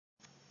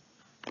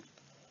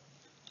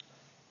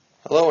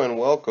Hello and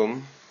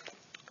welcome.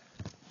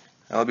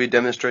 I'll be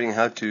demonstrating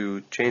how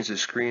to change the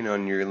screen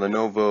on your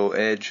Lenovo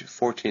Edge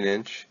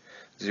 14-inch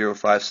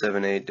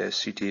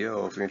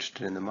 0578-CTO if you're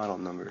interested in the model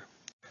number.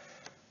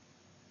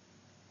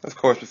 Of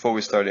course, before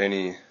we start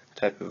any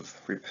type of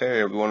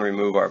repair, we want to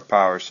remove our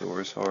power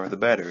source or the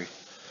battery.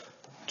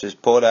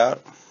 Just pull it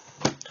out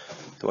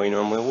the way you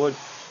normally would.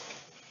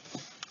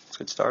 Let's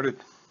get started.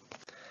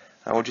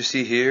 Now what you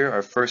see here,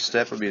 our first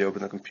step would be to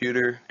open the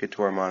computer, get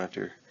to our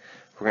monitor.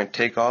 We're going to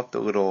take off the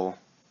little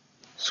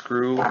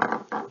screw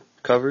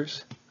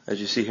covers,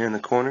 as you see here in the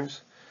corners,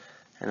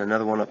 and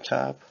another one up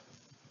top.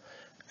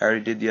 I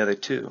already did the other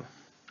two.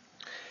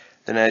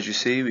 Then as you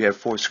see, we have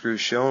 4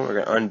 screws shown. We're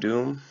going to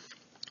undo them,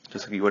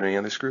 just like you would any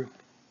other screw.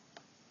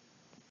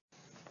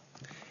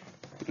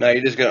 Now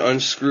you're just going to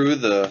unscrew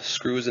the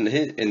screws in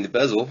the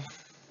bezel,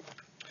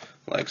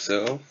 like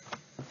so.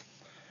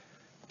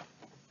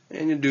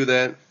 And you do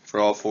that for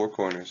all 4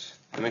 corners.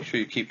 And make sure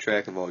you keep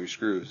track of all your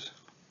screws.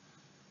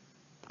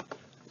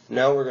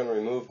 Now we're going to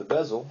remove the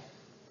bezel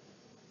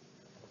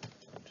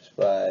just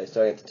by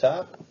starting at the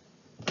top,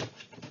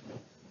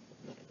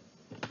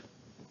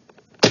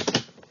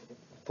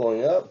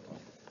 pulling up,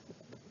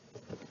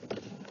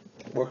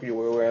 working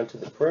your way around to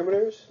the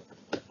perimeters.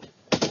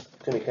 It's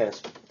going to be kind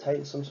of tight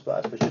in some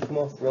spots, but it should come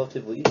off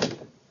relatively easy.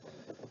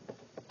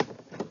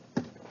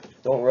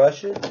 Don't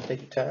rush it,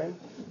 take your time.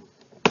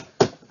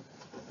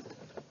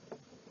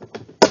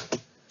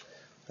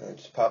 And it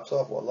just pops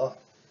off, voila.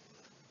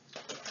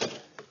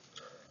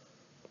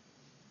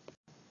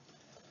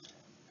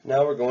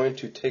 Now we're going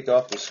to take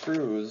off the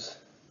screws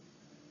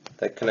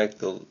that connect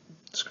the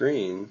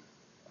screen,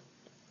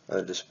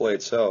 the display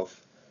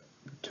itself,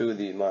 to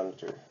the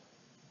monitor.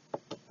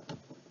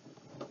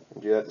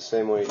 And do that the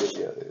same way you did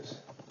the others.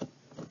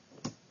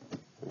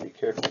 And be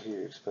careful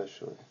here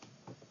especially.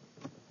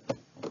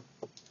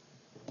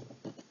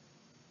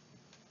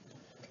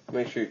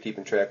 Make sure you're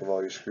keeping track of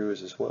all your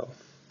screws as well.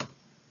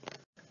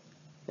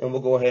 And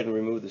we'll go ahead and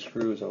remove the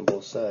screws on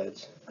both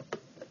sides,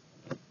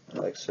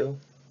 like so.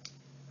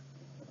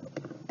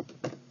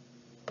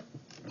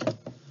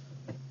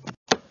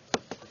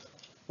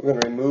 We're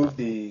going to remove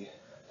the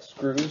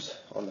screws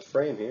on the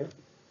frame here.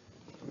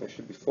 There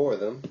should be 4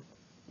 of them.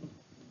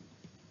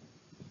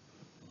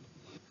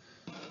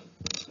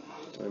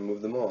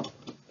 Remove them all.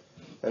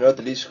 I note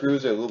that these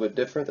screws are a little bit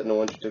different than the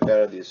ones you took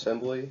out of the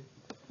assembly.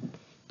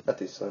 Not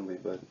the assembly,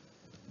 but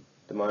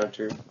the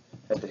monitor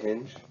at the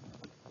hinge.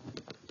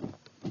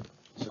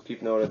 So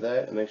keep note of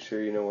that and make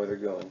sure you know where they're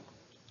going,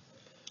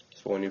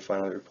 so when you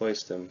finally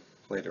replace them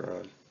later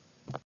on.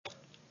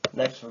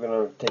 Next, we're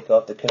going to take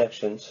off the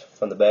connections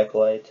from the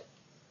backlight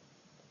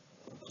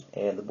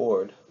and the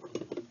board.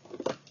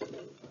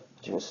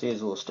 As you can see,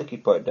 there's a little sticky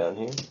part down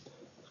here. Just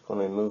going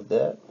to remove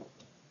that.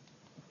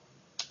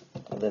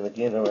 And then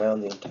again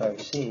around the entire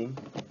seam.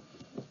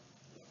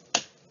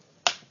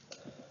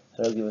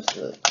 That'll give us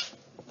the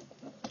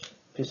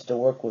piece to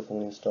work with when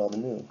we install the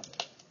new.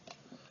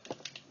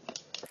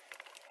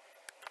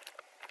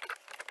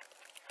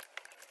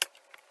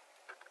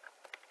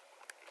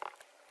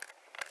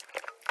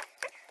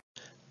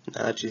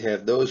 Now that you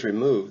have those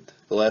removed,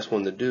 the last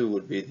one to do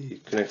would be the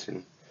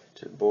connection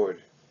to the board.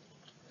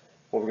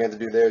 What we're going to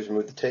do there is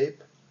remove the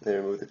tape, then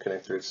remove the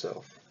connector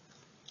itself.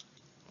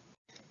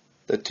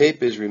 The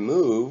tape is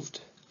removed,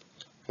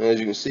 and as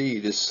you can see,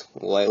 you just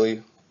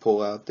lightly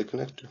pull out the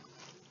connector.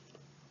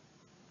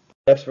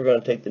 Next, we're going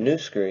to take the new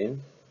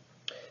screen.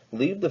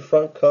 Leave the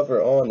front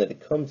cover on that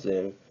it comes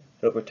in.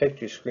 It'll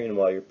protect your screen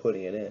while you're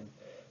putting it in.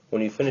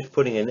 When you finish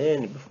putting it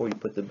in, before you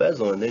put the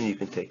bezel in, then you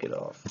can take it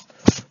off.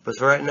 But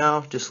for right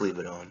now, just leave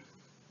it on.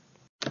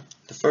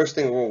 The first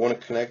thing we'll want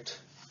to connect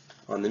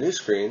on the new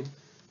screen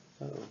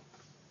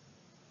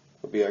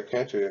will be our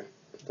connector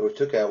that we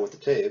took out with the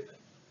tape.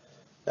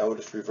 Now we'll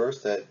just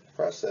reverse that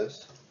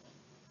process.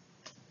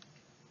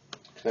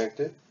 Connect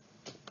it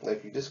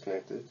like you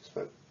disconnected just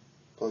by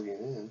plugging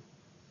it in.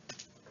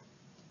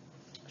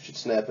 It should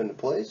snap into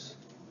place.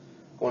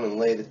 Go on and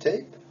lay the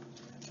tape,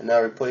 and now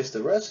replace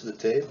the rest of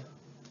the tape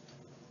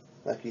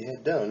like you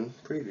had done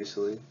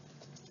previously,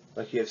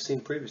 like you have seen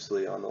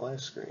previously on the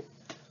last screen,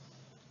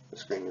 the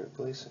screen you're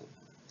replacing.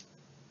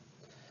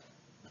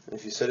 And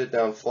if you set it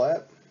down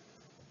flat,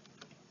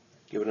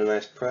 give it a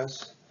nice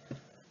press,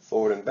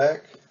 forward and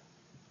back,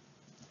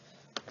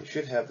 you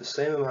should have the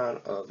same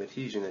amount of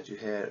adhesion that you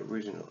had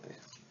originally.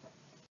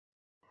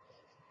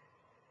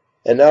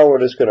 And now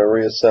we're just going to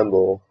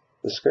reassemble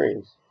the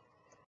screen.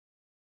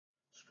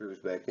 Screws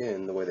back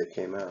in the way they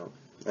came out.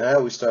 And I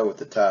always start with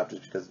the top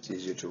just because it's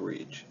easier to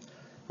reach.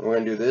 And we're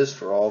going to do this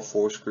for all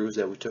 4 screws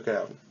that we took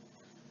out.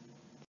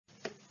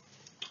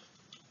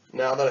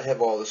 Now that I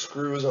have all the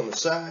screws on the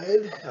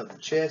side of the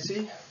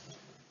chassis,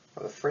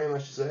 or the frame I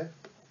should say,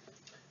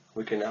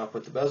 we can now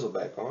put the bezel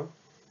back on.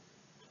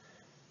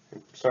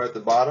 And start at the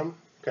bottom,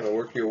 kind of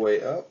work your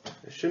way up.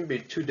 It shouldn't be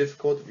too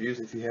difficult to use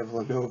if you have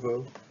a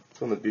Lenovo.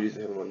 One of the beauties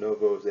of having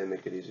Lenovo is they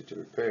make it easy to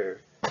repair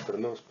for the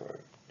most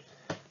part.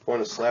 We're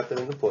going to slap that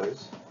into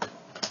place.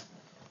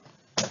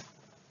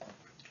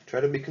 Try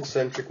to be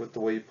concentric with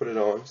the way you put it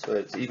on so that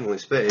it's evenly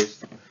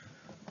spaced.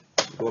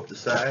 Go up the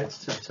sides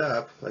to the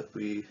top about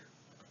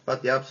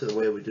the opposite of the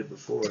way we did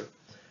before.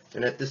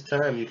 And at this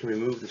time you can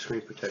remove the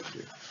screen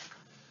protector.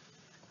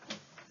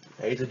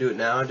 I hate to do it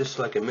now just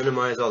so I can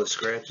minimize all the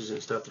scratches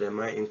and stuff that I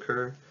might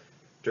incur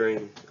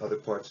during other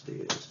parts of the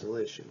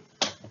installation.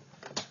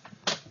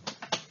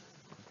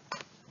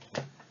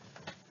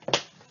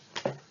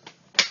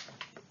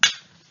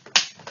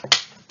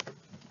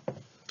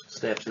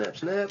 Snap, snap,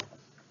 snap.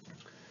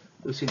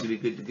 We seem to be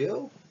good to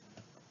go.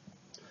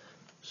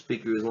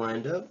 Speaker is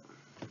lined up.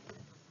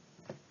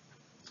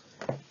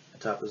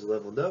 Top is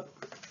leveled up.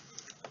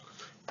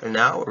 And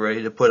now we're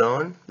ready to put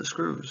on the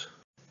screws.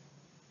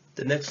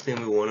 The next thing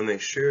we want to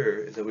make sure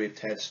is that we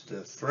attach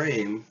the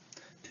frame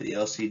to the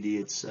LCD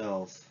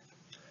itself.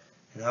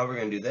 And how we're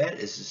going to do that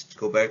is just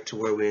go back to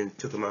where we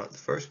took them out in the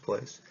first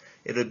place.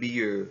 It'll be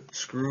your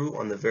screw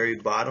on the very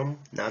bottom,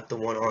 not the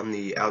one on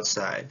the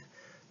outside.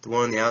 The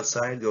one on the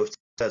outside goes to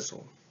the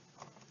bezel.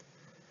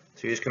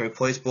 So you're just going to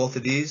replace both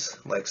of these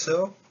like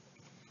so.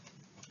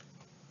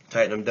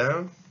 Tighten them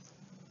down.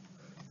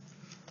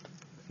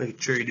 Make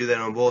sure you do that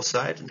on both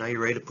sides, and now you're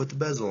ready to put the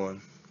bezel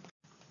on.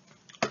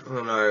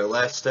 And our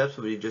last steps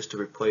will be just to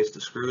replace the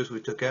screws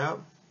we took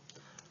out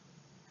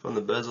from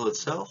the bezel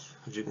itself,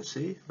 as you can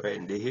see, right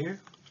into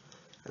here.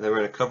 And then we're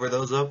going to cover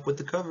those up with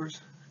the covers,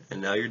 and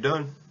now you're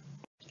done.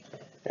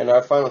 And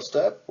our final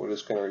step, we're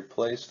just going to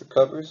replace the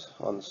covers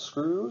on the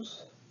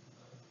screws.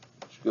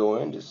 Just go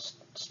in, just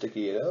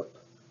sticky it up.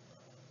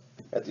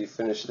 After you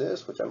finish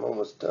this, which I'm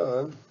almost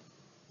done,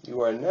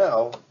 you are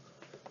now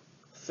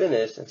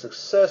finished and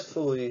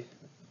successfully,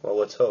 well,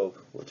 let's hope,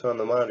 we'll turn on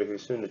the monitor here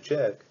soon to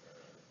check.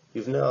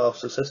 You've now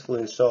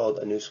successfully installed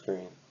a new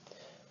screen.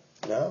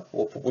 Now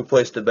we'll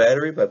replace the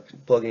battery by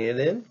plugging it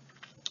in.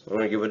 I'm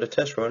going to give it a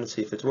test run and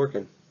see if it's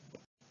working.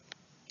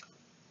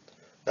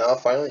 Now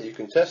finally you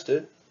can test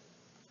it.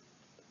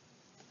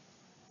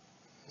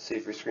 See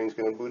if your screen's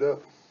going to boot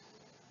up.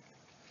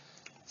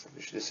 So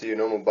you should just see your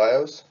normal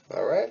BIOS.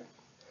 Alright.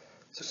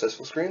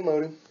 Successful screen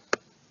loading.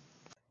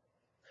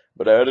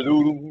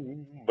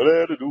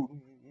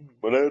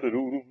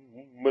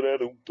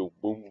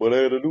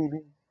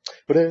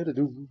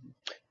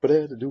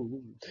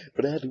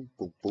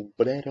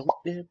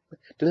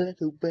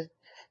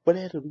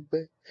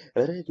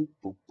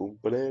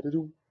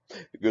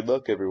 Good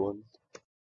luck, everyone.